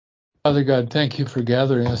Father God, thank you for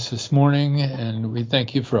gathering us this morning, and we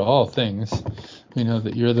thank you for all things. We know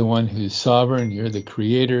that you're the one who's sovereign, you're the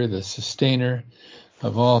creator, the sustainer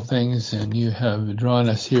of all things, and you have drawn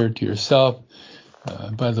us here to yourself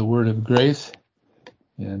by the word of grace.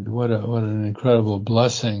 And what an incredible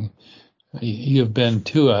blessing you have been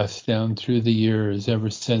to us down through the years, ever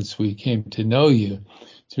since we came to know you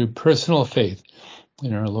through personal faith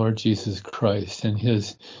in our Lord Jesus Christ and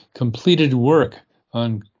his completed work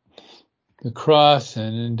on the cross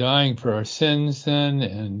and in dying for our sins then,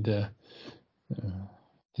 and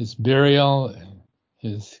his burial, and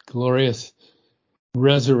his glorious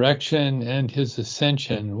resurrection and his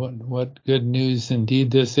ascension. What good news indeed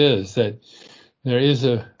this is, that there is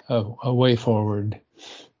a way forward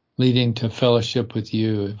leading to fellowship with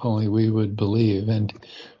you, if only we would believe. And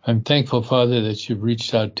I'm thankful, Father, that you've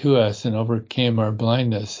reached out to us and overcame our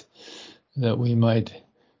blindness, that we might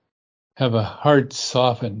have a heart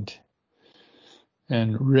softened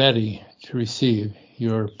and ready to receive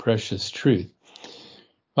your precious truth.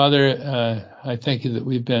 Father, I thank you that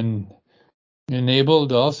we've been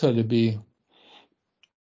enabled also to be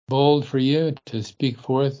bold for you, to speak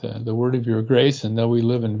forth the word of your grace, and though we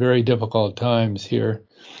live in very difficult times here,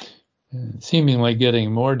 seemingly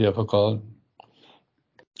getting more difficult,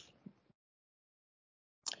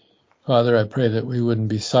 Father, I pray that we wouldn't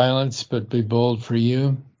be silenced, but be bold for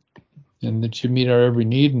you, and that you meet our every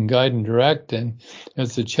need and guide and direct. And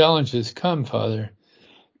as the challenges come, Father,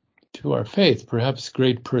 to our faith, perhaps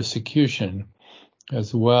great persecution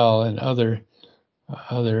as well, and other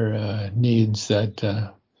needs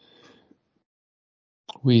that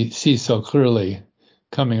we see so clearly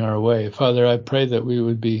coming our way. Father, I pray that we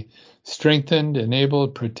would be strengthened,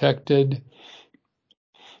 enabled, protected,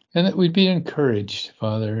 and that we'd be encouraged,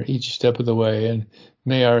 Father, each step of the way. And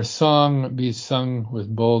may our song be sung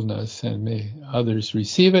with boldness, and may others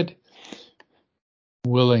receive it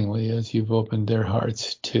willingly as you've opened their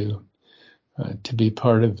hearts to be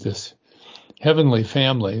part of this heavenly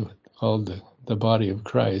family called the body of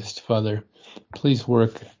Christ. Father, please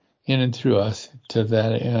work in and through us to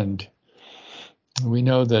that end. We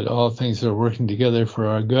know that all things are working together for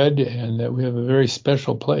our good, and that we have a very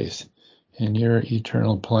special place in your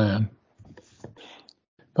eternal plan.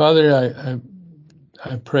 Father,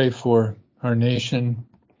 I pray for our nation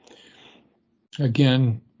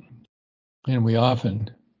again, and we often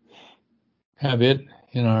have it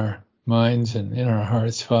in our minds and in our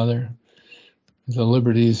hearts, Father. The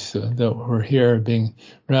liberties that were here are being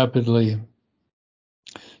rapidly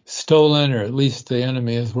stolen, or at least the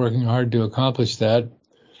enemy is working hard to accomplish that.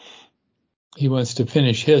 He wants to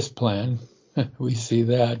finish his plan. We see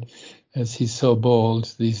that as he's so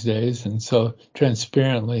bold these days and so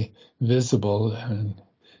transparently visible, and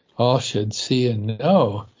all should see and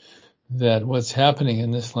know that what's happening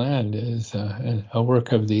in this land is a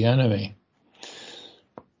work of the enemy.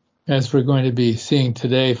 As we're going to be seeing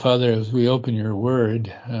today, Father, as we open your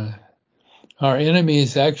word, our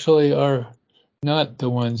enemies actually are not the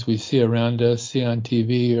ones we see around us, see on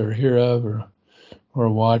TV or hear of or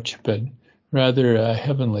watch, but rather a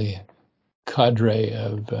heavenly cadre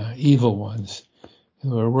of evil ones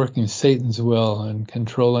who are working Satan's will and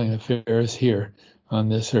controlling affairs here on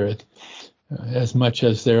this earth as much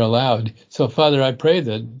as they're allowed. So, Father, I pray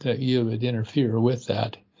that you would interfere with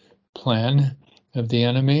that plan of the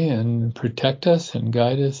enemy and protect us and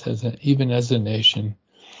guide us even as a nation.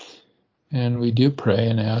 And we do pray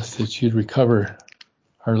and ask that you'd recover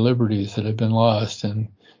our liberties that have been lost, and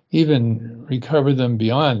even recover them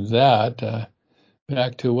beyond that,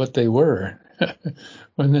 back to what they were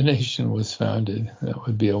when the nation was founded. That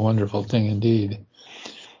would be a wonderful thing indeed.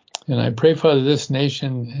 And I pray, Father, this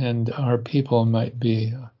nation and our people might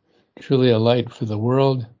be truly a light for the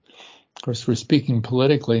world. Of course, we're speaking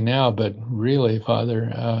politically now, but really,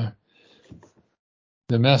 Father,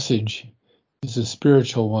 the message is a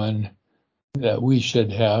spiritual one that we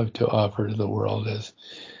should have to offer to the world,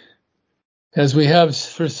 as we have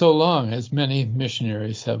for so long, as many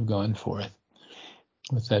missionaries have gone forth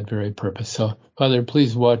with that very purpose. So, Father,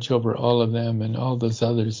 please watch over all of them and all those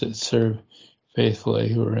others that serve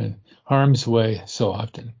faithfully who are in harm's way so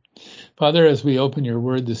often. Father, as we open your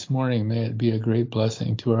word this morning, may it be a great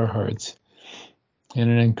blessing to our hearts and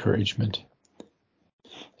an encouragement.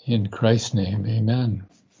 In Christ's name, amen.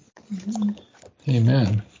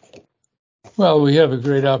 Amen. Well, we have a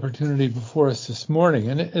great opportunity before us this morning,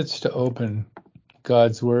 and it's to open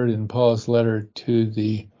God's word in Paul's letter to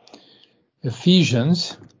the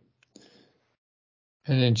Ephesians,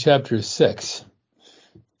 and in chapter 6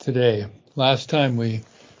 today. Last time we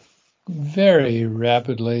very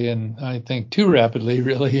rapidly, and I think too rapidly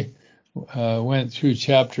really, went through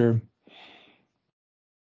chapter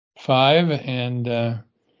 5, and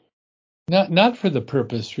not for the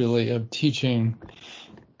purpose really of teaching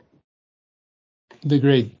the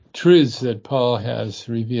great truths that Paul has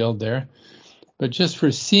revealed there, but just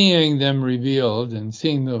for seeing them revealed and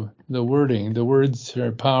seeing the wording. The words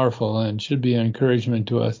are powerful and should be an encouragement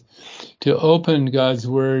to us to open God's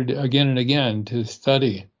word again and again, to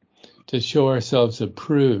study, to show ourselves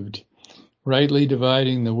approved, rightly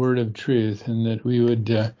dividing the word of truth, and that we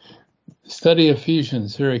would study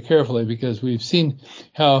Ephesians very carefully, because we've seen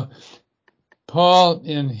how Paul,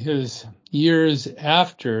 in his years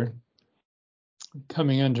after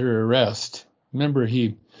coming under arrest, remember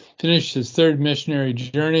he finished his third missionary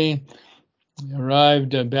journey,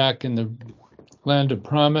 arrived back in the land of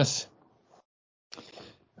promise,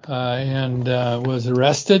 and was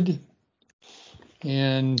arrested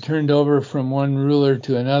and turned over from one ruler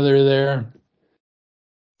to another there.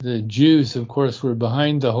 The Jews, of course, were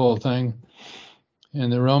behind the whole thing,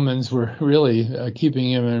 and the Romans were really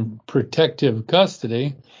keeping him in protective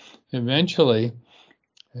custody. Eventually,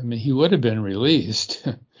 he would have been released,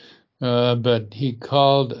 but he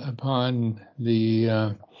called upon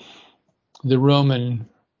the Roman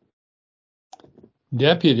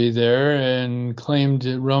deputy there and claimed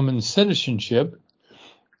Roman citizenship,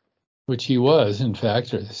 which he was, in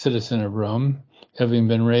fact, a citizen of Rome, having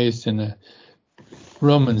been raised in a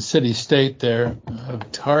Roman city-state there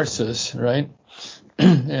of Tarsus, right?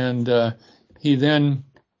 And he then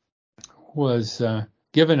was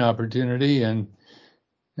given opportunity and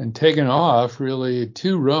taken off really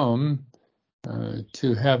to Rome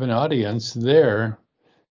to have an audience there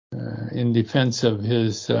in defense of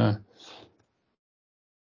his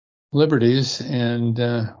liberties, and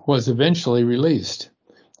was eventually released.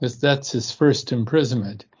 That's his first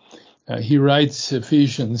imprisonment. He writes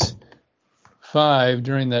Ephesians 5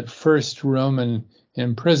 during that first Roman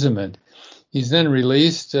imprisonment. He's then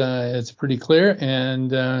released, it's pretty clear,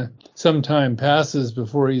 and some time passes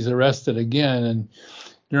before he's arrested again, and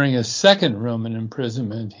during his second Roman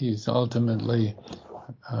imprisonment, he's ultimately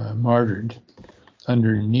martyred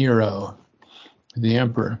under Nero, the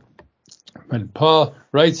emperor. But Paul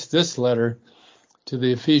writes this letter to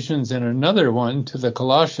the Ephesians and another one to the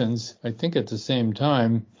Colossians, I think at the same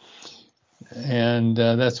time, and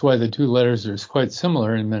that's why the two letters are quite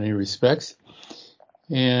similar in many respects.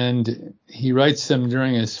 And he writes them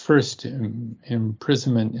during his first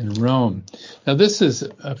imprisonment in Rome. Now, this is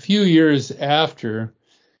a few years after,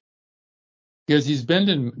 because he's been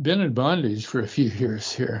in bondage for a few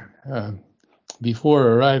years here before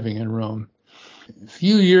arriving in Rome. A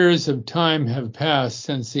few years of time have passed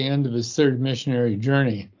since the end of his third missionary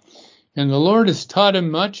journey, and the Lord has taught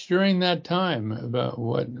him much during that time about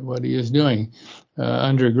what he is doing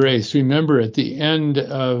under grace. Remember, at the end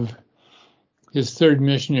of his third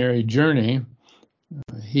missionary journey,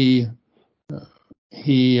 he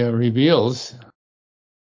reveals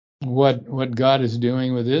what God is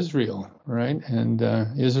doing with Israel, right? And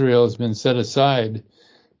Israel has been set aside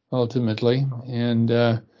ultimately,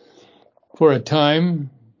 and for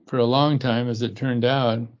a long time, as it turned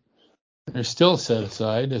out, they're still set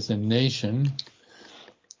aside as a nation,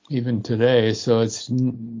 even today. So it's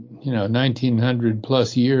 1900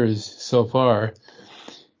 plus years so far.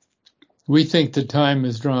 We think the time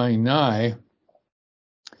is drawing nigh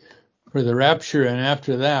for the rapture, and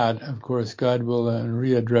after that, of course, God will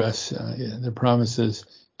readdress the promises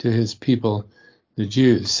to his people, the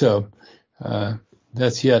Jews. So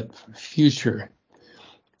that's yet future.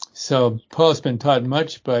 So Paul's been taught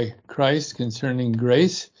much by Christ concerning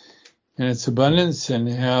grace and its abundance,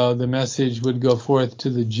 and how the message would go forth to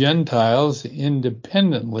the Gentiles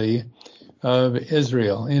independently of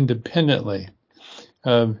Israel, independently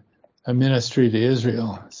of a ministry to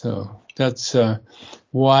Israel. So that's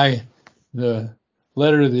why the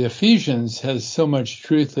letter to the Ephesians has so much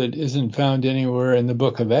truth that isn't found anywhere in the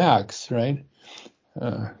book of Acts, right?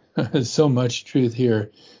 There's so much truth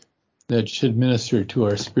here that should minister to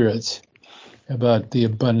our spirits about the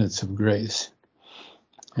abundance of grace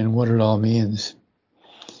and what it all means.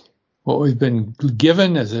 What we've been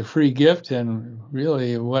given as a free gift, and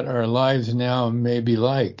really what our lives now may be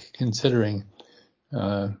like, considering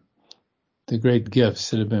the great gifts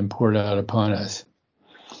that have been poured out upon us.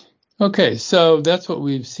 Okay, so that's what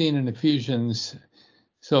we've seen in Ephesians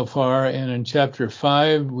so far, and in chapter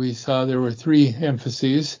 5 we saw there were three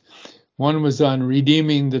emphases. One was on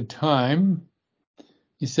redeeming the time.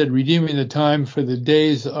 He said, redeeming the time, for the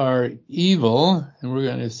days are evil. And we're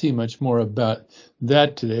going to see much more about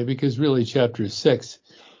that today, because really chapter 6 is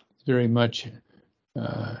very much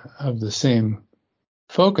of the same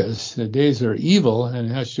focus. The days are evil,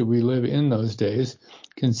 and how should we live in those days,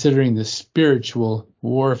 considering the spiritual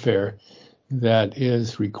warfare that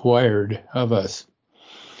is required of us.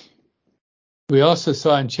 We also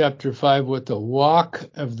saw in chapter 5 what the walk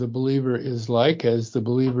of the believer is like as the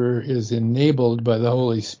believer is enabled by the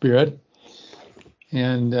Holy Spirit.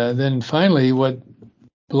 And then finally, what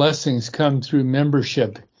blessings come through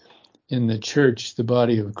membership in the church, the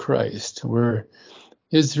body of Christ, where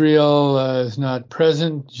Israel is not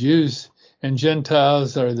present. Jews and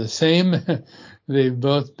Gentiles are the same. They've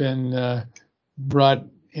both been brought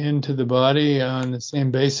into the body on the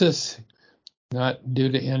same basis, not due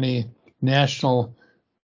to any national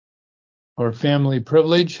or family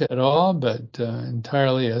privilege at all, but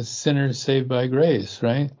entirely as sinners saved by grace,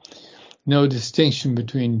 right? No distinction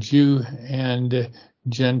between Jew and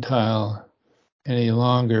Gentile any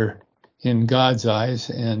longer in God's eyes,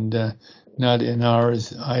 and not in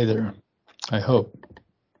ours either, I hope.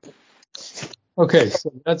 Okay,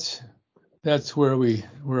 so that's where we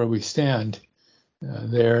stand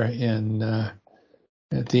there in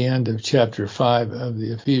at the end of chapter 5 of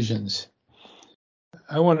the Ephesians.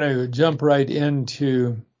 I want to jump right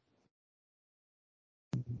into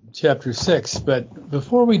chapter 6, but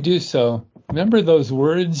before we do so, remember those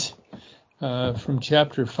words from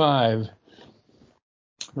chapter 5,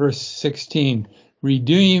 verse 16,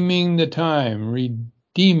 redeeming the time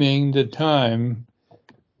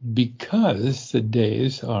because the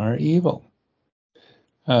days are evil.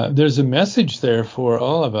 There's a message there for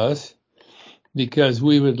all of us, because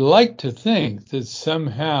we would like to think that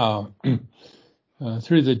somehow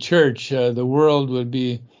through the church, the world would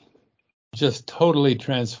be just totally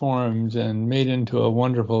transformed and made into a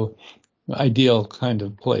wonderful, ideal kind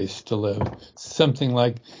of place to live. Something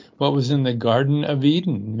like what was in the Garden of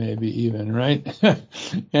Eden, maybe even, right?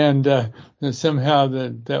 And somehow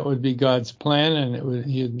that would be God's plan,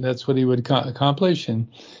 and that's what he would accomplish, and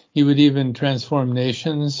he would even transform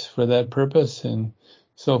nations for that purpose, and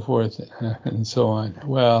so forth, and so on.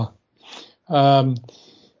 Well,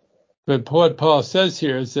 but what Paul says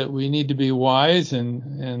here is that we need to be wise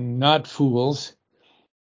and not fools.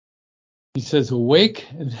 He says, awake,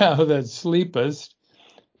 thou that sleepest,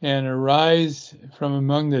 and arise from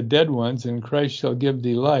among the dead ones, and Christ shall give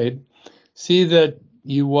thee light. See that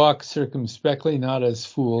you walk circumspectly, not as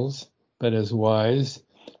fools, but as wise,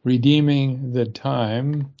 redeeming the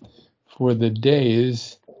time, for the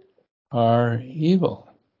days are evil.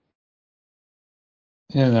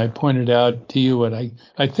 And I pointed out to you what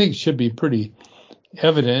I think should be pretty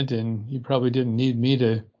evident, and you probably didn't need me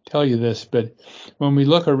to tell you this, but when we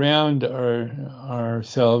look around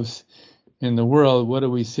ourselves in the world, what do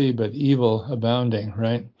we see but evil abounding,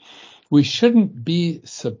 right? We shouldn't be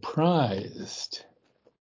surprised.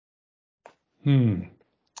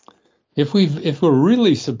 If we're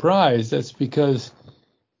really surprised, that's because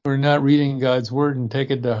we're not reading God's word and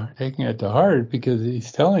taking it to heart, because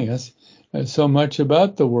he's telling us so much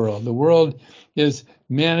about the world. The world is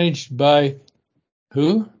managed by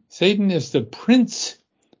who? Satan is the prince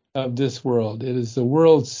of this world. It is the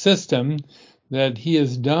world system that he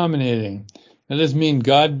is dominating. That doesn't mean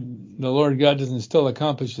the Lord God doesn't still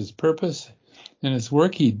accomplish his purpose in his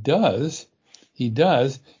work. He does.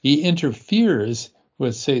 He interferes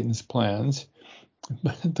with Satan's plans.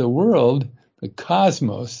 But the world, the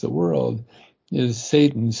cosmos, the world is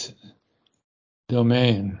Satan's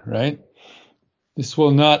domain, right? This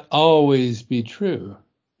will not always be true.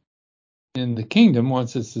 In the kingdom,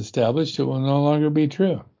 once it's established, it will no longer be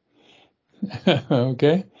true.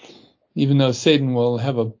 Okay? Even though Satan will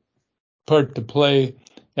have a part to play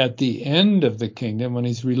at the end of the kingdom when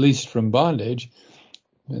he's released from bondage,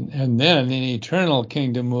 and then an eternal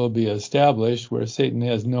kingdom will be established where Satan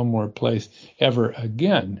has no more place ever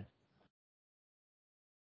again.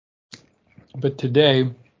 But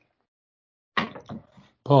today,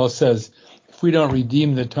 Paul says, if we don't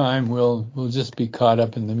redeem the time, we'll just be caught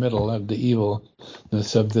up in the middle of the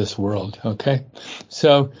evilness of this world, okay?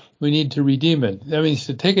 So we need to redeem it. That means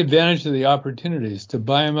to take advantage of the opportunities, to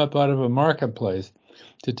buy them up out of a marketplace,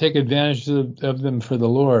 to take advantage of them for the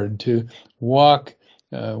Lord, to walk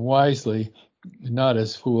wisely, not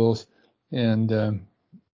as fools, and,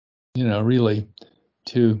 really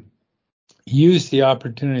to use the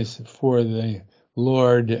opportunities for the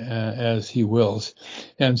Lord as he wills.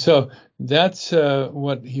 And so that's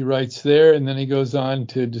what he writes there. And then he goes on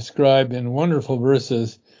to describe in wonderful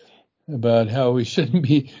verses about how we shouldn't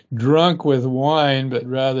be drunk with wine, but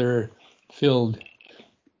rather filled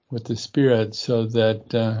with the Spirit, so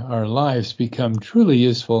that our lives become truly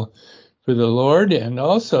useful for the Lord, and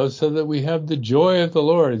also so that we have the joy of the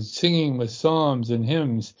Lord, singing with psalms and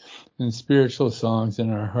hymns and spiritual songs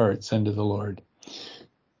in our hearts unto the Lord.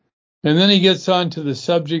 And then he gets on to the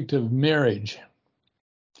subject of marriage.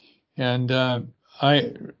 And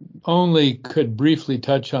I only could briefly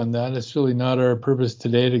touch on that. It's really not our purpose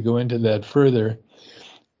today to go into that further.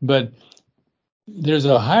 But there's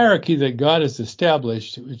a hierarchy that God has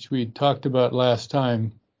established, which we talked about last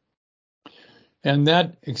time. And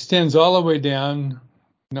that extends all the way down.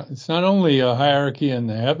 It's not only a hierarchy in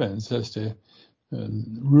the heavens as to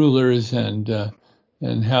rulers and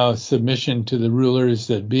how submission to the rulers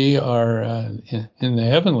that be are in the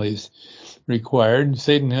heavenlies required.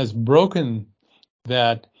 Satan has broken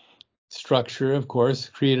that structure, of course,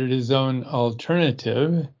 created his own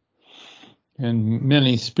alternative, and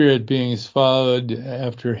many spirit beings followed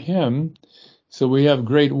after him. So we have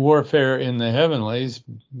great warfare in the heavenlies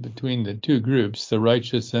between the two groups, the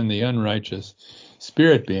righteous and the unrighteous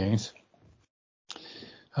spirit beings.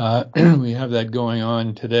 We have that going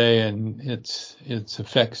on today, and its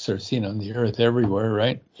effects are seen on the earth everywhere,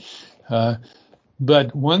 right?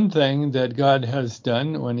 But one thing that God has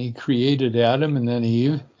done when he created Adam and then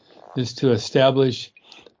Eve is to establish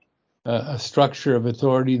a structure of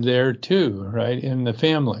authority there too, right, in the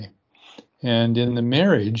family. And in the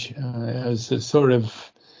marriage, as a sort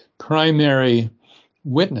of primary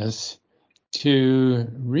witness to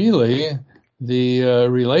really the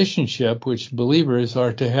relationship which believers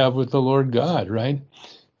are to have with the Lord God, right?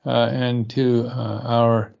 And to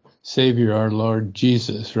our Savior, our Lord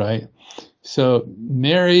Jesus, right? So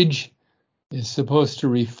marriage is supposed to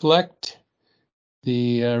reflect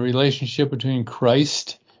the relationship between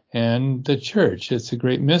Christ and the church. It's a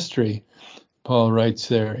great mystery. Paul writes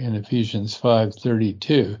there in Ephesians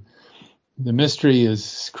 5:32. The mystery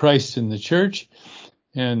is Christ in the church,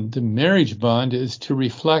 and the marriage bond is to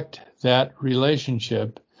reflect that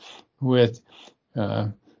relationship with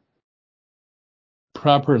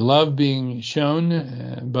proper love being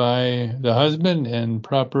shown by the husband and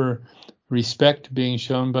proper respect being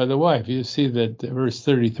shown by the wife. You see that verse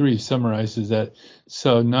 33 summarizes that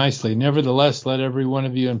so nicely. Nevertheless, let every one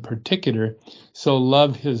of you in particular so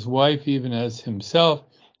love his wife even as himself,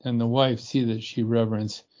 and the wife see that she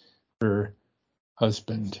reverence her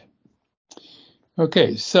husband.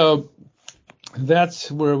 Okay, so that's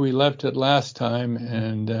where we left it last time,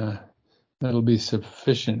 and that'll be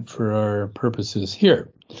sufficient for our purposes here.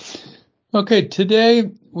 Okay, today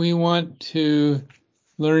we want to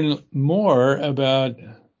learn more about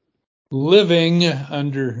living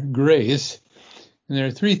under grace. And there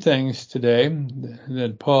are three things today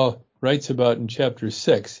that Paul writes about in chapter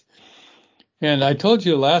 6. And I told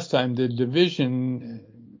you last time the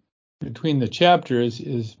division between the chapters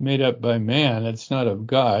is made up by man. It's not of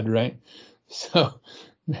God, right? So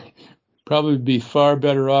probably be far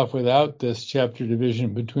better off without this chapter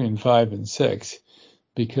division between 5 and 6,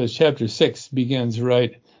 because chapter 6 begins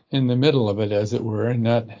right in the middle of it, as it were, and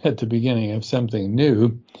not at the beginning of something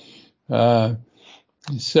new.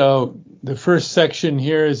 So the first section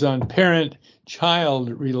here is on parent-child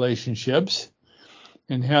relationships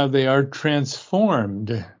and how they are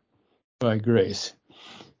transformed by grace.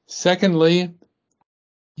 Secondly,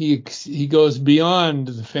 he goes beyond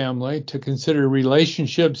the family to consider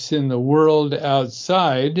relationships in the world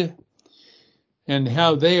outside and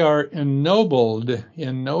how they are ennobled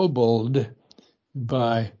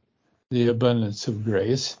by the abundance of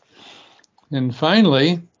grace. And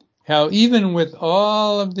finally, how even with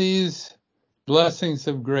all of these blessings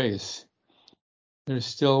of grace, there's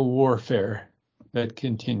still warfare that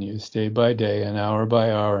continues day by day and hour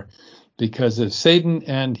by hour because of Satan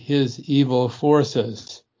and his evil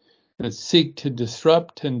forces that seek to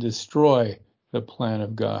disrupt and destroy the plan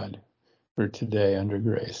of God for today under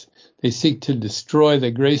grace. They seek to destroy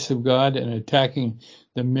the grace of God, and attacking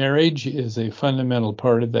the marriage is a fundamental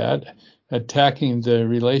part of that. Attacking the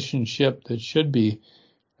relationship that should be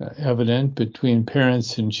evident between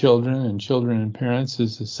parents and children and parents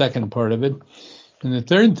is the second part of it. And the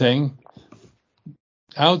third thing,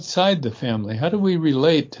 outside the family. How do we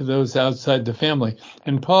relate to those outside the family?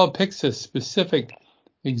 And Paul picks a specific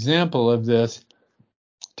example of this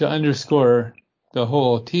to underscore the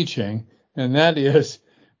whole teaching, and that is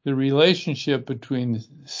the relationship between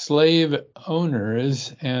slave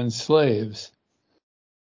owners and slaves.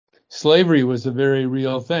 Slavery was a very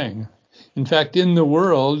real thing. In fact, in the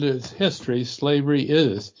world's history, slavery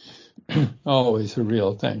is always a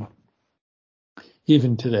real thing,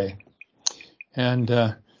 even today.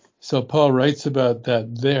 And so Paul writes about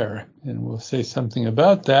that there, and we'll say something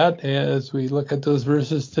about that as we look at those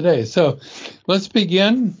verses today. So let's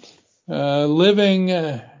begin living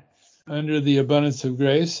under the abundance of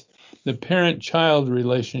grace, the parent-child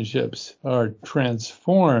relationships are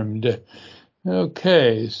transformed.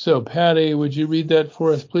 Okay, so Patty, would you read that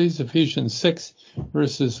for us, please? Ephesians 6,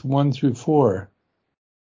 verses 1 through 4.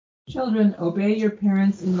 Children, obey your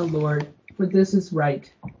parents in the Lord, for this is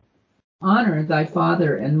right. Honor thy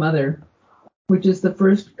father and mother, which is the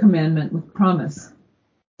first commandment with promise,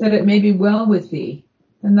 that it may be well with thee,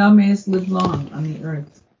 and thou mayest live long on the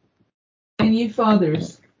earth. And ye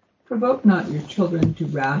fathers, provoke not your children to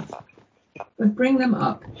wrath, but bring them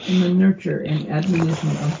up in the nurture and admonition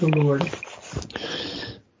of the Lord.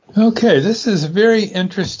 Okay, this is very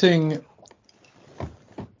interesting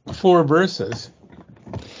 4 verses.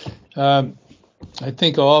 I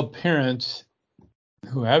think all parents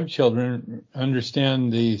who have children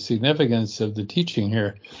understand the significance of the teaching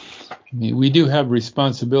here. I mean, we do have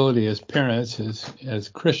responsibility as parents, as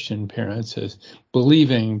Christian parents, as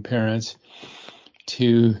believing parents,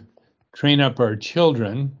 to train up our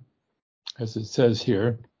children, as it says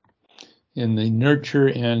here, in the nurture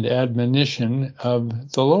and admonition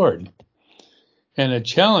of the Lord. And a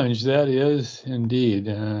challenge that is indeed.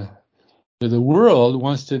 The world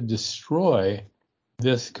wants to destroy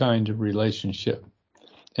this kind of relationship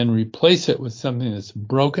and replace it with something that's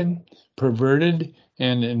broken, perverted,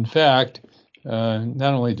 and in fact,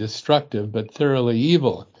 not only destructive, but thoroughly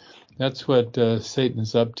evil. That's what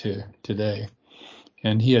Satan's up to today.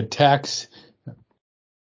 And he attacks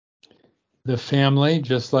the family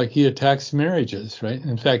just like he attacks marriages, right?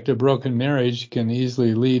 In fact, a broken marriage can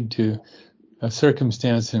easily lead to a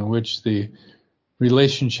circumstance in which the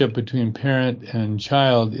relationship between parent and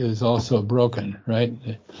child is also broken, right?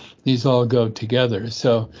 These all go together.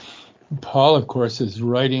 So Paul, of course, is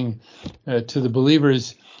writing to the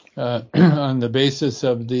believers on the basis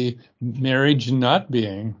of the marriage not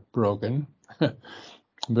being broken,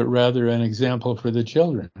 but rather an example for the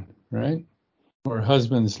children, right? Where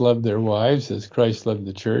husbands love their wives as Christ loved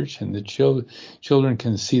the church, and the children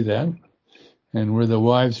can see that, and where the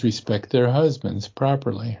wives respect their husbands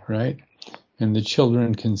properly, right? And the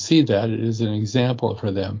children can see that it is an example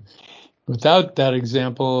for them. Without that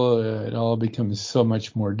example, it all becomes so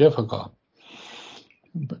much more difficult.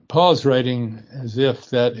 But Paul's writing as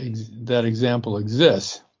if that example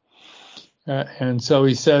exists. And so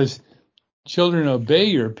he says, children, obey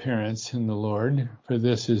your parents in the Lord, for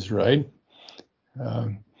this is right.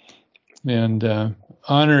 And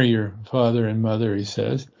honor your father and mother, he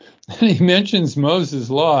says. And he mentions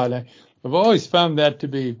Moses' law, and I've always found that to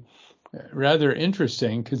be rather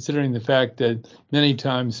interesting, considering the fact that many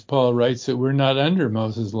times Paul writes that we're not under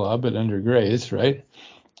Moses' law, but under grace, right?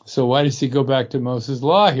 So why does he go back to Moses'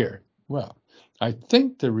 law here? Well, I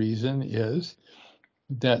think the reason is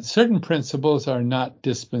that certain principles are not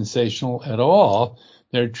dispensational at all.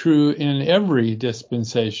 They're true in every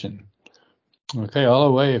dispensation. Okay, all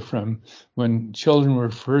the way from when children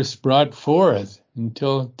were first brought forth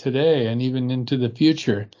until today and even into the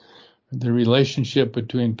future. The relationship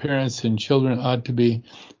between parents and children ought to be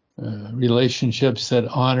relationships that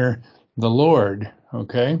honor the Lord,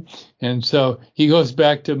 okay? And so he goes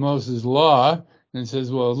back to Moses' law and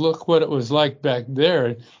says, well, look what it was like back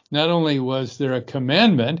there. Not only was there a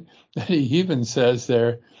commandment, but he even says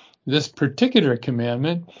there, this particular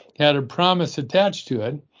commandment had a promise attached to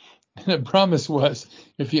it. And the promise was,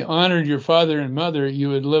 if you honored your father and mother, you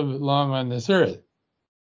would live long on this earth,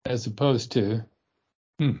 as opposed to,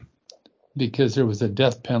 because there was a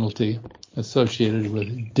death penalty associated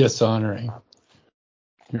with dishonoring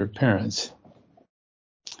your parents.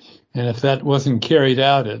 And if that wasn't carried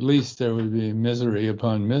out, at least there would be misery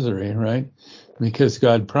upon misery, right? Because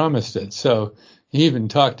God promised it. So he even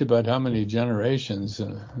talked about how many generations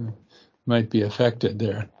might be affected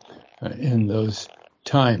there in those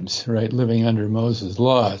times, right? Living under Moses'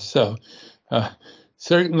 law. So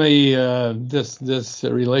certainly this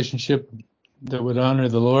relationship that would honor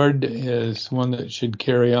the Lord is one that should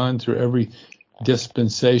carry on through every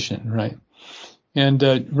dispensation, right? And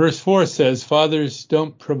verse 4 says, fathers,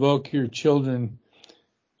 don't provoke your children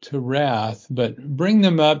to wrath, but bring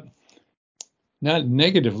them up, not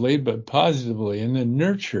negatively, but positively, in the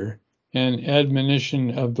nurture and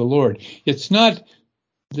admonition of the Lord. It's not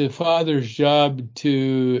the father's job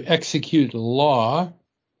to execute law,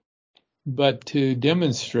 but to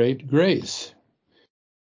demonstrate grace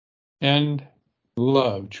and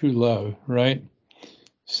love, true love, right?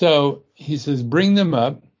 So he says, bring them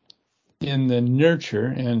up in the nurture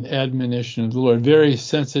and admonition of the Lord. Very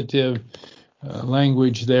sensitive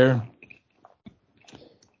language there.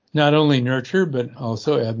 Not only nurture, but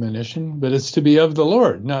also admonition, but it's to be of the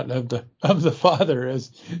Lord, not of the Father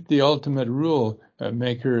as the ultimate rule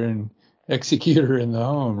maker executor in the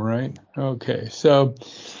home, right? Okay, so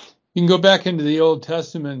you can go back into the Old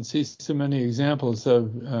Testament and see so many examples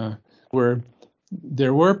of where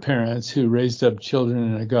there were parents who raised up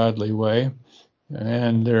children in a godly way,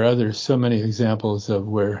 and there are so many examples of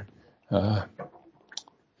where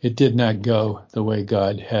it did not go the way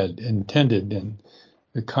God had intended, and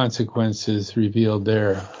the consequences revealed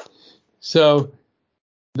there. So,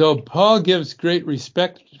 though Paul gives great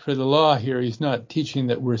respect for the law here, he's not teaching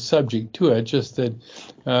that we're subject to it, just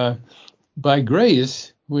that by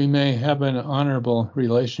grace we may have an honorable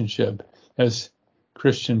relationship as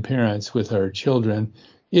Christian parents with our children.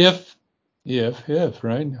 If,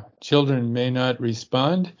 right? Children may not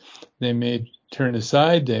respond. They may turn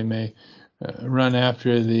aside. They may run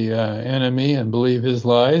after the enemy and believe his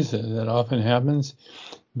lies. That often happens.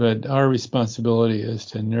 But our responsibility is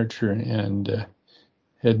to nurture and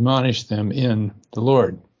admonish them in the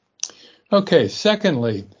Lord. Okay,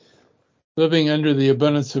 secondly, living under the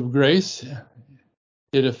abundance of grace,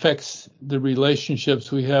 it affects the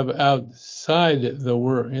relationships we have outside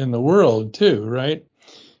in the world too, right?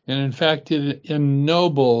 And in fact, it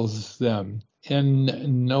ennobles them,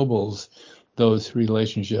 ennobles those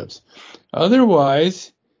relationships.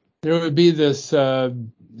 Otherwise, there would be this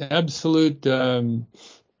absolute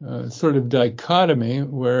sort of dichotomy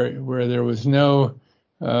where there was no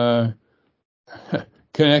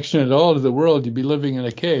connection at all to the world. You'd be living in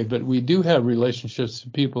a cave. But we do have relationships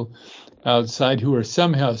with people outside who are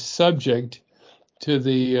somehow subject to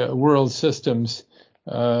the world system's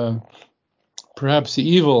perhaps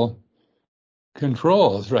evil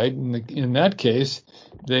controls, right? In that case,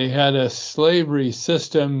 they had a slavery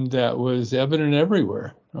system that was evident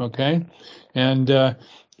everywhere, okay? And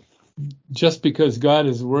just because God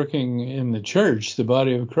is working in the church, the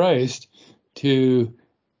body of Christ, to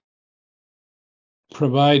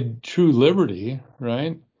provide true liberty,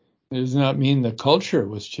 right, does not mean the culture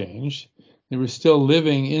was changed. They were still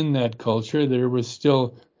living in that culture. There was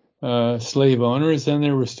still slave owners, and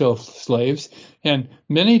there were still slaves. And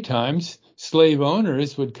many times, slave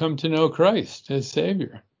owners would come to know Christ as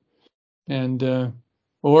Savior. And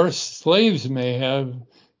or slaves may have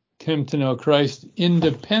come to know Christ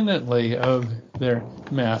independently of their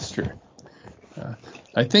master.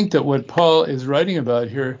 I think that what Paul is writing about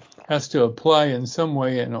here has to apply in some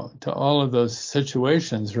way to all of those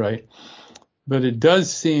situations, right? But it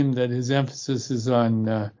does seem that his emphasis is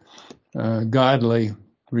on godly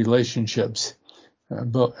relationships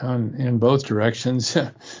in both directions,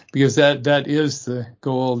 because that is the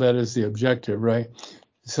goal, that is the objective, right?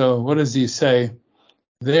 So what does he say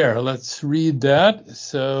there? Let's read that.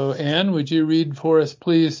 So, Anne, would you read for us,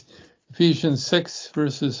 please, Ephesians 6,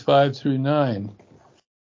 verses 5 through 9.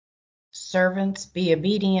 Servants, be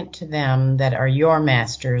obedient to them that are your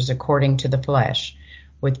masters according to the flesh,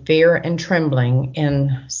 with fear and trembling,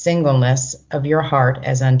 in singleness of your heart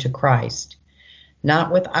as unto Christ,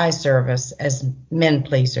 not with eye service as men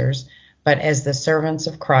pleasers, but as the servants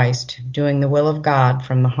of Christ, doing the will of God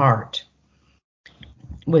from the heart,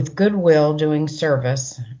 with good will doing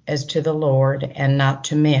service as to the Lord and not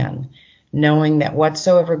to men, knowing that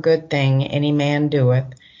whatsoever good thing any man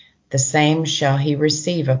doeth, the same shall he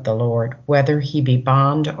receive of the Lord, whether he be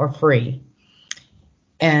bond or free.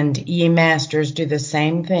 And ye masters, do the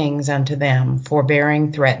same things unto them,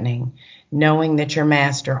 forbearing, threatening, knowing that your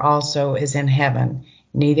master also is in heaven,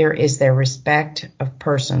 neither is there respect of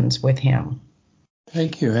persons with him.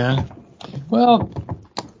 Thank you, Anne. Well,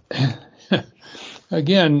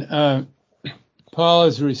 again, Paul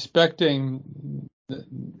is respecting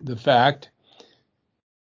the fact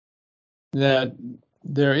that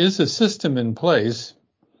there is a system in place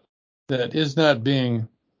that is not being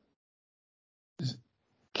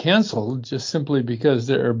canceled just simply because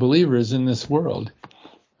there are believers in this world,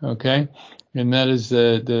 okay? And that is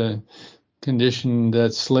the condition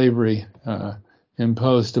that slavery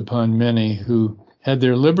imposed upon many who had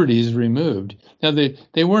their liberties removed. Now,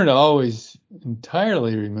 they weren't always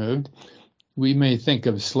entirely removed. We may think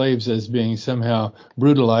of slaves as being somehow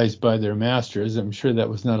brutalized by their masters. I'm sure that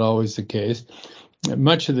was not always the case.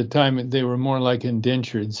 Much of the time, they were more like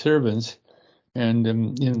indentured servants, and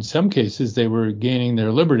in some cases, they were gaining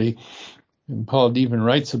their liberty. And Paul even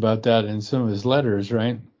writes about that in some of his letters,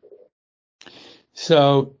 right?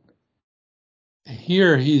 So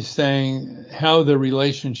here he's saying how the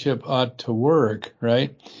relationship ought to work,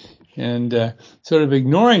 right? And sort of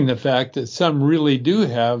ignoring the fact that some really do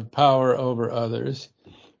have power over others.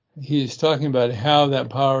 He's talking about how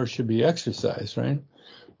that power should be exercised, right?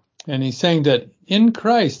 And he's saying that in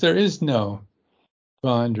Christ there is no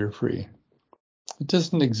bond or free. It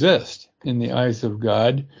doesn't exist in the eyes of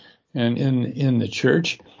God and in the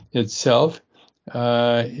church. itself.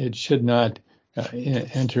 It should not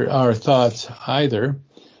enter our thoughts either.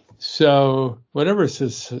 So whatever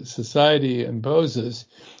society imposes,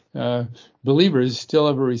 believers still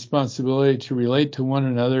have a responsibility to relate to one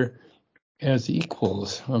another as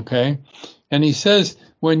equals, okay? And he says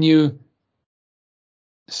when you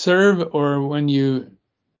serve or when you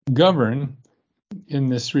govern in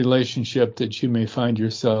this relationship that you may find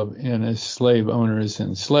yourself in as slave owners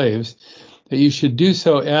and slaves, that you should do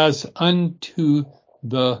so as unto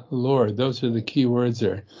the Lord. Those are the key words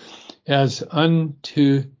there. As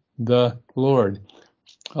unto the Lord.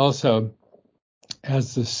 Also,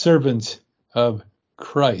 as the servants of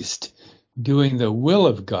Christ, doing the will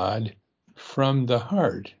of God from the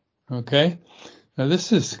heart. Okay? Now,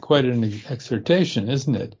 this is quite an exhortation,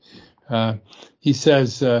 isn't it? He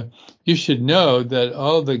says, you should know that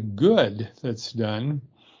all the good that's done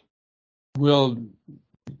will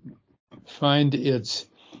find its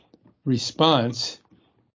response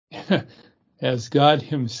as God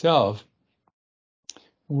himself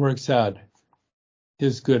works out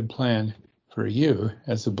his good plan for you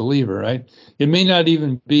as a believer, right? It may not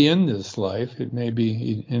even be in this life. It may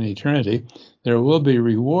be in eternity. There will be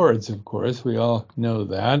rewards, of course. We all know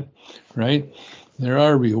that, right? There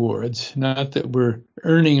are rewards, not that we're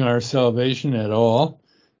earning our salvation at all,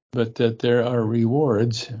 but that there are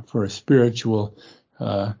rewards for spiritual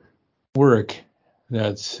work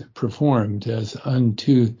that's performed as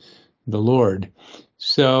unto the Lord.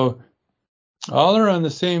 So all are on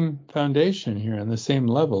the same foundation here, on the same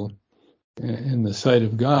level in the sight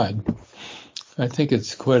of God. I think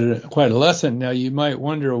it's quite a lesson. Now, you might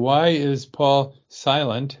wonder, why is Paul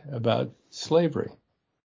silent about slavery?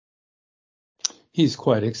 He's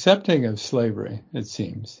quite accepting of slavery, it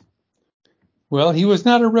seems. Well, he was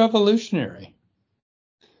not a revolutionary.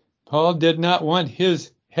 Paul did not want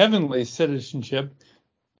his heavenly citizenship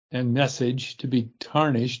and message to be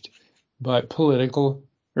tarnished by political,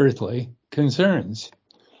 earthly concerns.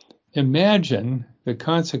 Imagine the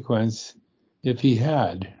consequence if he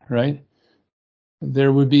had, right?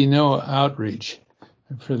 There would be no outreach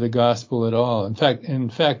for the gospel at all. In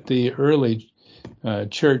fact, the early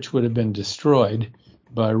church would have been destroyed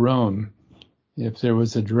by Rome if there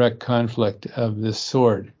was a direct conflict of this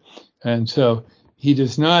sort. And so he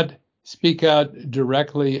does not speak out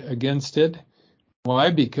directly against it.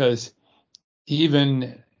 Why? Because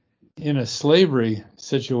even in a slavery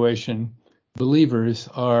situation, believers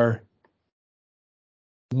are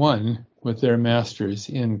one with their masters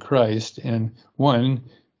in Christ and one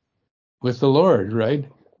with the Lord, right?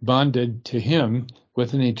 Bonded to him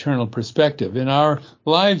with an eternal perspective. In our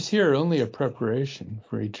lives here, only a preparation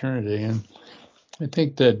for eternity. And I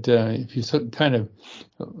think that if you kind of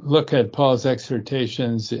look at Paul's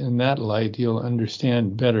exhortations in that light, you'll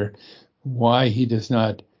understand better why he does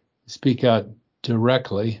not speak out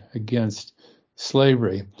directly against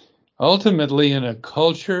slavery. Ultimately, in a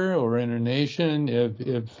culture or in a nation,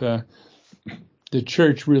 if the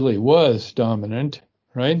church really was dominant,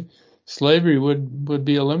 right, slavery would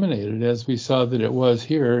be eliminated, as we saw that it was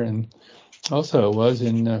here, and also it was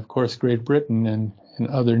in, of course, Great Britain and in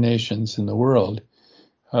other nations in the world,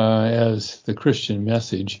 as the Christian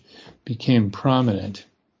message became prominent.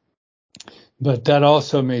 But that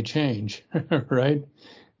also may change, right,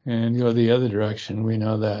 and go the other direction. We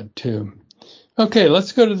know that too. Okay,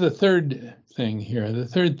 let's go to the third thing here. The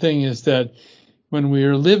third thing is that when we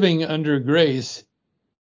are living under grace,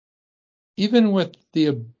 even with the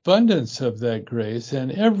abundance of that grace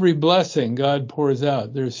and every blessing God pours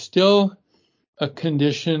out, there's still a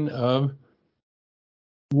condition of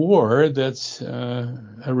war that's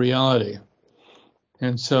a reality.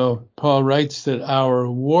 And so Paul writes that our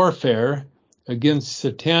warfare against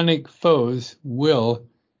satanic foes will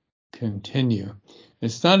continue.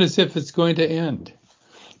 It's not as if it's going to end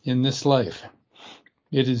in this life.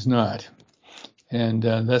 It is not. And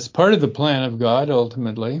that's part of the plan of God,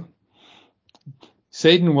 ultimately.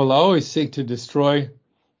 Satan will always seek to destroy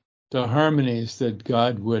the harmonies that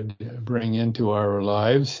God would bring into our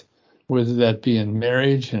lives, whether that be in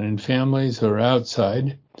marriage and in families or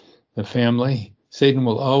outside the family. Satan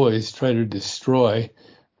will always try to destroy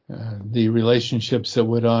the relationships that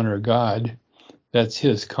would honor God. That's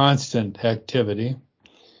his constant activity.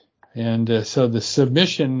 And so the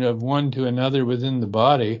submission of one to another within the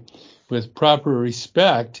body with proper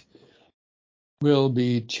respect will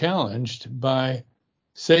be challenged by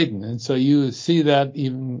Satan. And so you see that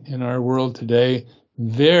even in our world today,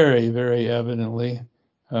 very, very evidently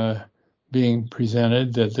being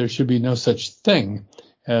presented, that there should be no such thing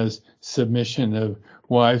as submission of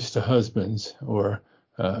wives to husbands or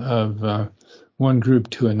of one group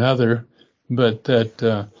to another, but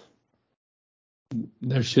that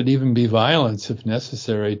there should even be violence if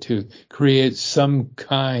necessary to create some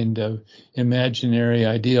kind of imaginary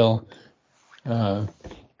ideal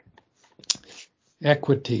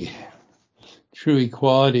equity, true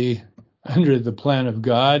equality under the plan of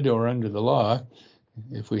God or under the law,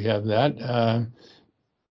 if we have that,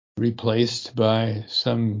 replaced by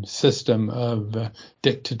some system of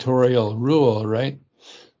dictatorial rule, right?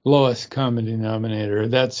 Lowest common denominator.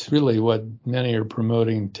 That's really what many are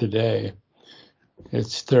promoting today.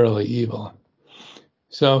 It's thoroughly evil.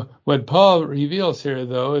 So what Paul reveals here,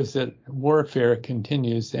 though, is that warfare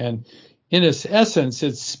continues, and in its essence,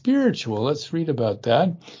 it's spiritual. Let's read about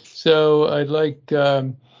that. So I'd like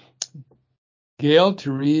Gail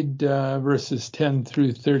to read verses 10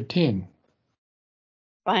 through 13.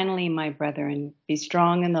 Finally, my brethren, be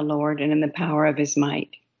strong in the Lord and in the power of his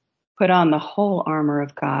might. Put on the whole armor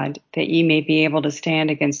of God, that ye may be able to stand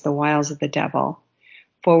against the wiles of the devil.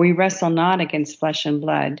 For we wrestle not against flesh and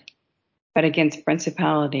blood, but against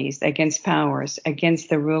principalities, against powers, against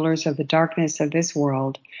the rulers of the darkness of this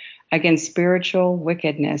world, against spiritual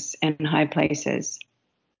wickedness in high places.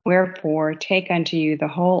 Wherefore, take unto you the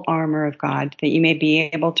whole armor of God, that ye may be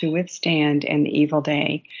able to withstand in the evil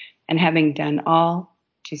day, and having done all,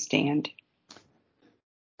 to stand.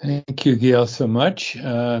 Thank you, Gail, so much.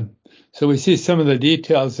 So we see some of the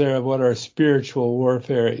details there of what our spiritual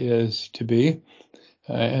warfare is to be.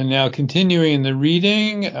 And now continuing the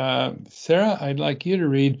reading, Sarah, I'd like you to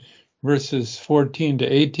read verses 14 to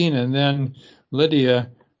 18, and then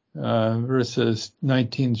Lydia, verses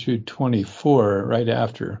 19 through 24, right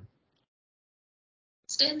after.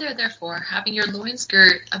 Stand there, therefore, having your loins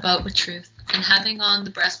girt about with truth, and having on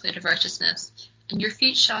the breastplate of righteousness, and your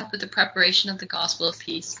feet shod with the preparation of the gospel of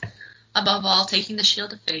peace. Above all, taking the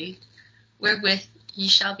shield of faith, wherewith ye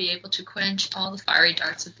shall be able to quench all the fiery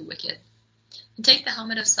darts of the wicked. And take the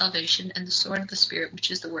helmet of salvation and the sword of the Spirit,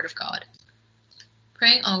 which is the word of God.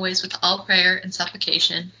 Praying always with all prayer and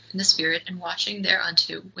supplication in the Spirit, and watching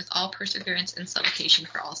thereunto with all perseverance and supplication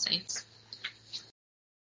for all saints.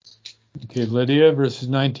 Okay, Lydia, verses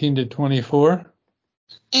 19 to 24.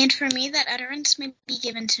 And for me that utterance may be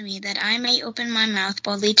given to me, that I may open my mouth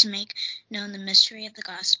boldly to make known the mystery of the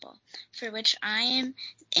gospel, for which I am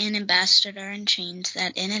an ambassador in chains,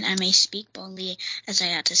 that in it I may speak boldly as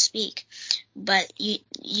I ought to speak. But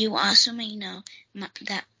you also may know my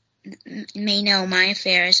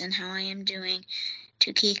affairs, and how I am doing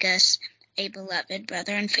Tychicus, a beloved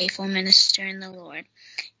brother and faithful minister in the Lord.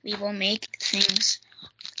 We will make things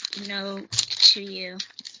known to you,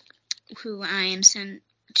 who I am sent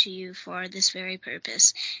to you for this very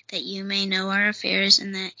purpose, that you may know our affairs,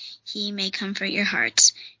 and that he may comfort your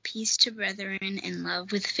hearts. Peace to brethren, and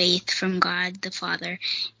love with faith from God the Father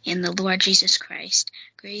and the Lord Jesus Christ.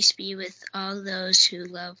 Grace be with all those who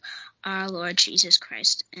love our Lord Jesus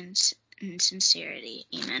Christ in sincerity.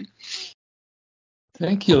 Amen.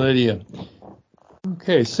 Thank you, Lydia.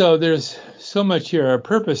 Okay, so there's so much here. Our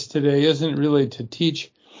purpose today isn't really to teach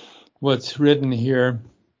what's written here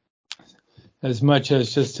as much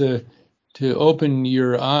as just to open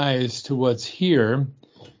your eyes to what's here,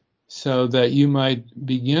 so that you might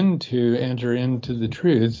begin to enter into the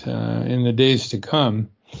truth in the days to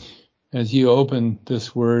come as you open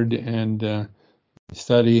this word and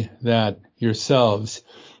study that yourselves.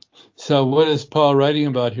 So what is Paul writing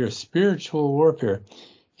about here? Spiritual warfare.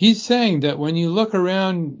 He's saying that when you look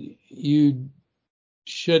around, you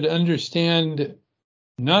should understand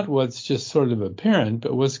not what's just sort of apparent,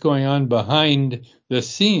 but what's going on behind the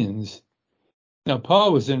scenes. Now,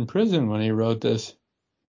 Paul was in prison when he wrote this,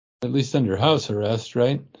 at least under house arrest,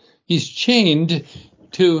 right? He's chained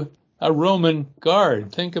to a Roman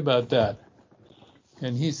guard. Think about that.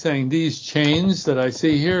 And he's saying these chains that I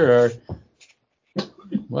see here are,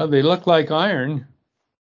 well, they look like iron.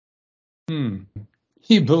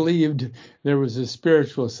 He believed there was a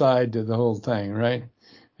spiritual side to the whole thing, right?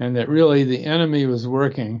 And that really the enemy was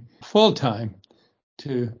working full time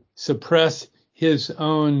to suppress his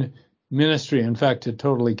own ministry, in fact, to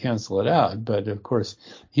totally cancel it out. But of course,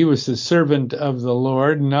 he was the servant of the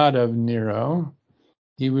Lord, not of Nero.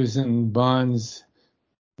 He was in bonds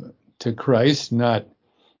to Christ, not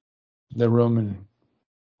the Roman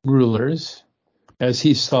rulers, as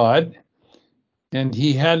he saw it. And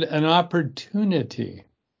he had an opportunity,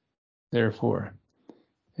 therefore.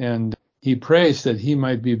 And he prays that he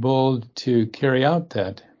might be bold to carry out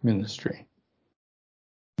that ministry.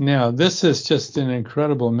 Now, this is just an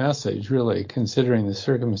incredible message, really, considering the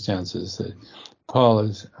circumstances that Paul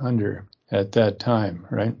is under at that time,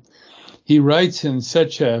 right? He writes in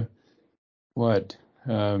such a,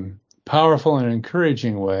 powerful and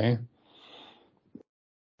encouraging way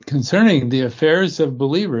concerning the affairs of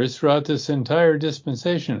believers throughout this entire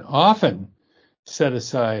dispensation, often set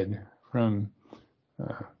aside from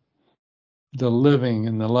the living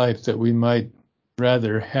and the life that we might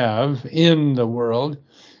rather have in the world,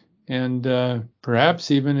 and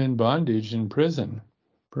perhaps even in bondage in prison,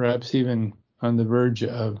 perhaps even on the verge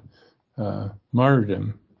of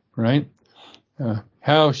martyrdom, right?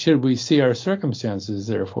 How should we see our circumstances,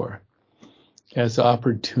 therefore? As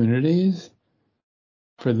opportunities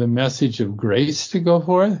for the message of grace to go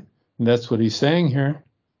forth? And that's what he's saying here.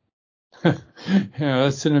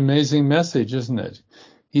 That's an amazing message, isn't it?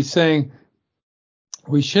 He's saying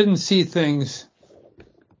we shouldn't see things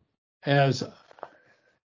as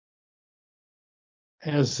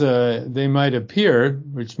they might appear,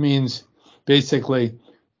 which means basically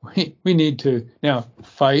we need to now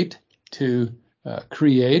fight to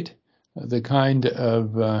create the kind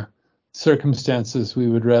of circumstances we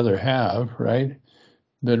would rather have, right?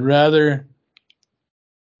 But rather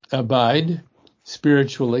abide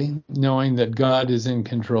spiritually, knowing that God is in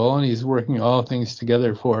control and he's working all things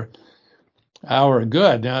together for our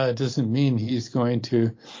good. Now, that doesn't mean he's going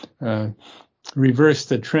to reverse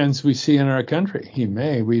the trends we see in our country. He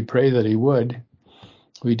may. We pray that he would.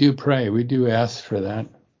 We do pray. We do ask for that,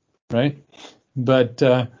 right? But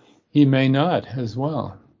he may not as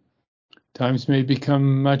well. Times may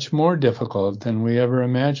become much more difficult than we ever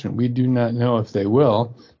imagined. We do not know if they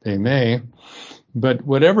will. They may. But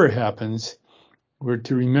whatever happens, we're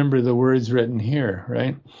to remember the words written here,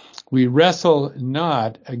 right? We wrestle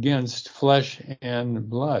not against flesh and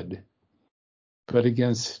blood, but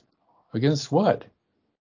against what?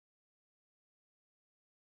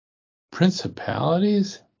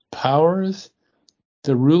 Principalities, powers,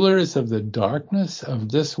 the rulers of the darkness of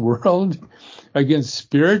this world, against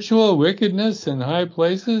spiritual wickedness in high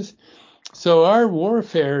places. So our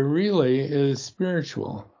warfare really is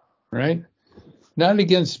spiritual, right? Not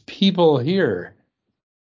against people here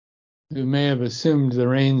who may have assumed the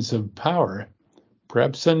reins of power,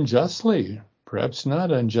 perhaps unjustly, perhaps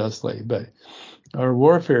not unjustly, but our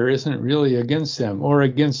warfare isn't really against them or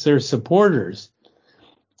against their supporters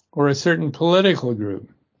or a certain political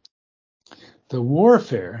group. The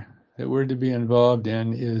warfare that we're to be involved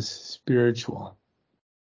in is spiritual.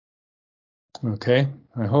 Okay?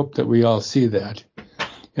 I hope that we all see that.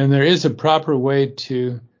 And there is a proper way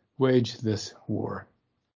to wage this war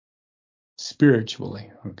spiritually,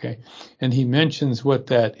 okay? And he mentions what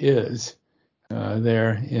that is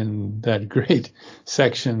there in that great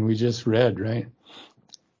section we just read, right?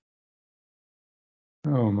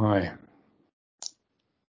 Oh my.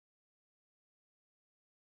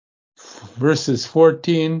 Verses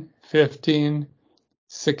 14, 15,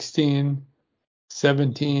 16,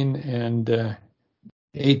 17, and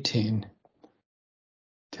 18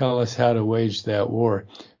 tell us how to wage that war.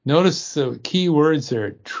 Notice the key words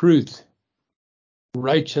there: truth,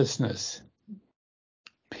 righteousness,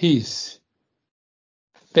 peace,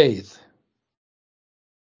 faith,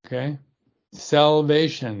 okay,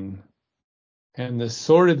 salvation, and the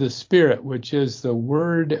sword of the Spirit, which is the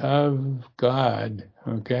word of God,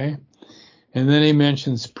 okay? And then he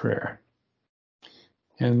mentions prayer.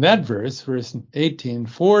 And that verse 18,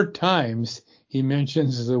 4 times he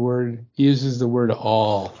mentions the word, he uses the word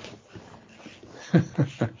all.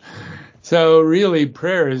 So really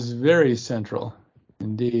prayer is very central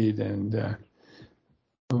indeed, and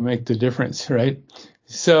will make the difference, right?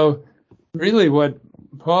 So really what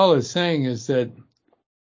Paul is saying is that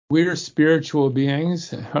we're spiritual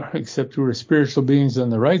beings, except we're spiritual beings on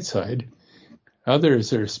the right side.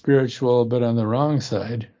 Others are spiritual, but on the wrong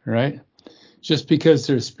side, right? Just because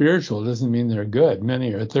they're spiritual doesn't mean they're good.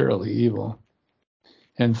 Many are thoroughly evil.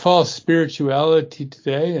 And false spirituality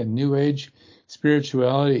today and New Age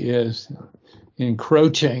spirituality is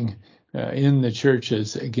encroaching in the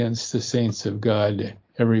churches against the saints of God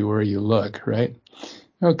everywhere you look, right?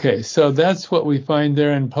 Okay, so that's what we find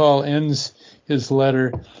there, and Paul ends his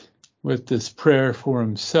letter with this prayer for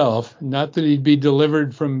himself. Not that he'd be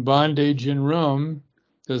delivered from bondage in Rome,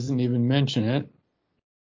 doesn't even mention it,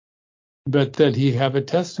 but that he have a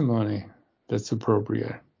testimony that's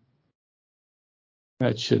appropriate.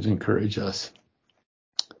 That should encourage us.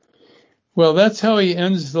 Well, that's how he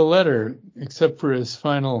ends the letter, except for his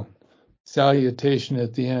final salutation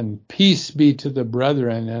at the end. Peace be to the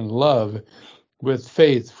brethren and love with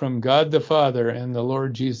faith from God the Father and the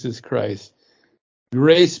Lord Jesus Christ.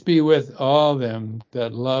 Grace be with all them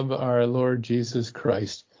that love our Lord Jesus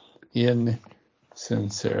Christ in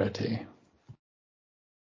sincerity.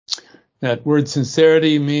 That word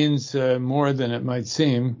sincerity means more than it might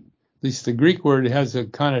seem. least the Greek word has a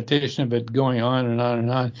connotation of it going on and on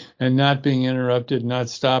and on, and not being interrupted, not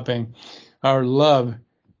stopping. Our love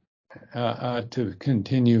to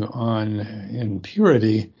continue on in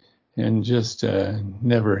purity and just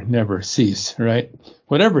never cease, right?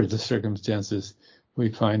 Whatever the circumstances we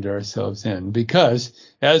find ourselves in. Because,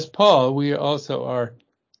 as Paul, we also are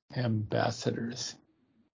ambassadors,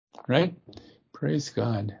 right? Praise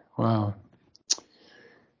God. Wow.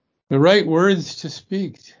 The right words to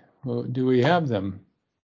speak. Well, do we have them?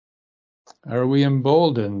 Are we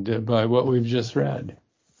emboldened by what we've just read?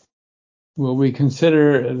 Will we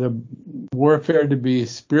consider the warfare to be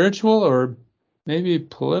spiritual or maybe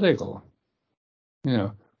political?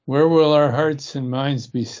 Where will our hearts and minds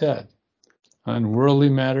be set? On worldly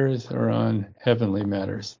matters or on heavenly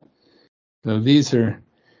matters? So these are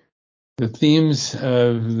the themes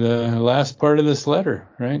of the last part of this letter,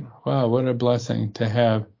 right? Wow, what a blessing to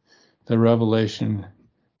have the revelation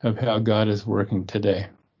of how God is working today,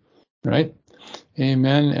 right?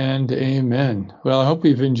 Amen and amen. Well, I hope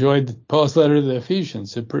you've enjoyed Paul's letter to the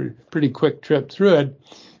Ephesians. A pretty quick trip through it,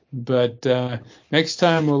 but next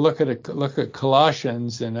time we'll look at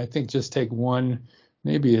Colossians, and I think just take one,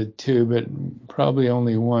 maybe two, but probably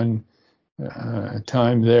only one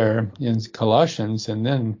time there in Colossians, and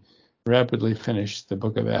then rapidly finish the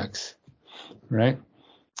book of Acts, right?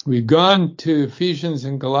 We've gone to Ephesians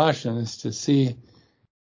and Colossians to see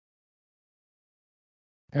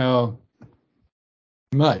how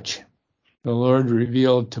much the Lord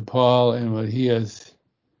revealed to Paul and what he has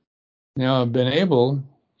now been able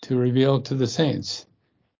to reveal to the saints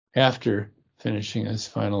after finishing his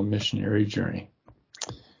final missionary journey.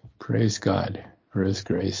 Praise God for his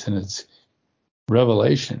grace and its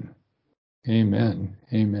revelation. Amen.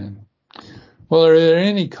 Amen. Well, are there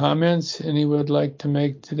any comments anyone would like to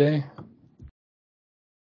make today?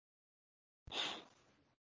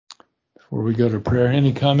 Before we go to prayer,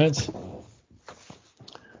 any comments?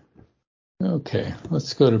 Okay,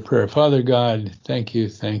 let's go to prayer. Father God, thank you.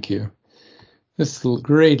 This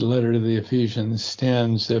great letter to the Ephesians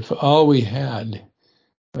stands, if all we had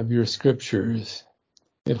of your scriptures,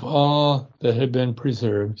 if all that had been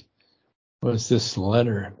preserved was this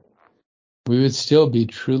letter, we would still be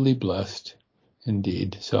truly blessed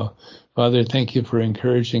indeed. So, Father, thank you for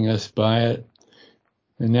encouraging us by it.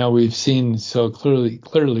 And now we've seen so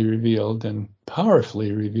clearly revealed and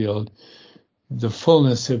powerfully revealed the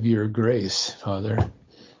fullness of your grace, Father,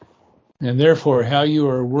 and therefore how you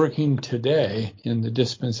are working today in the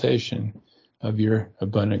dispensation of your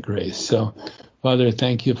abundant grace. So, Father,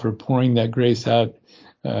 thank you for pouring that grace out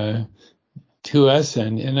to us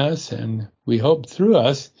and in us, and we hope through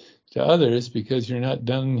us to others, because you're not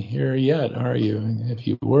done here yet, are you? And if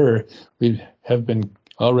you were, we have been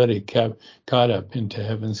already caught up into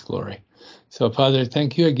heaven's glory. So, Father,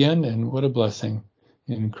 thank you again, and what a blessing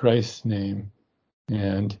in Christ's name.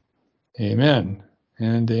 And amen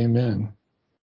and amen.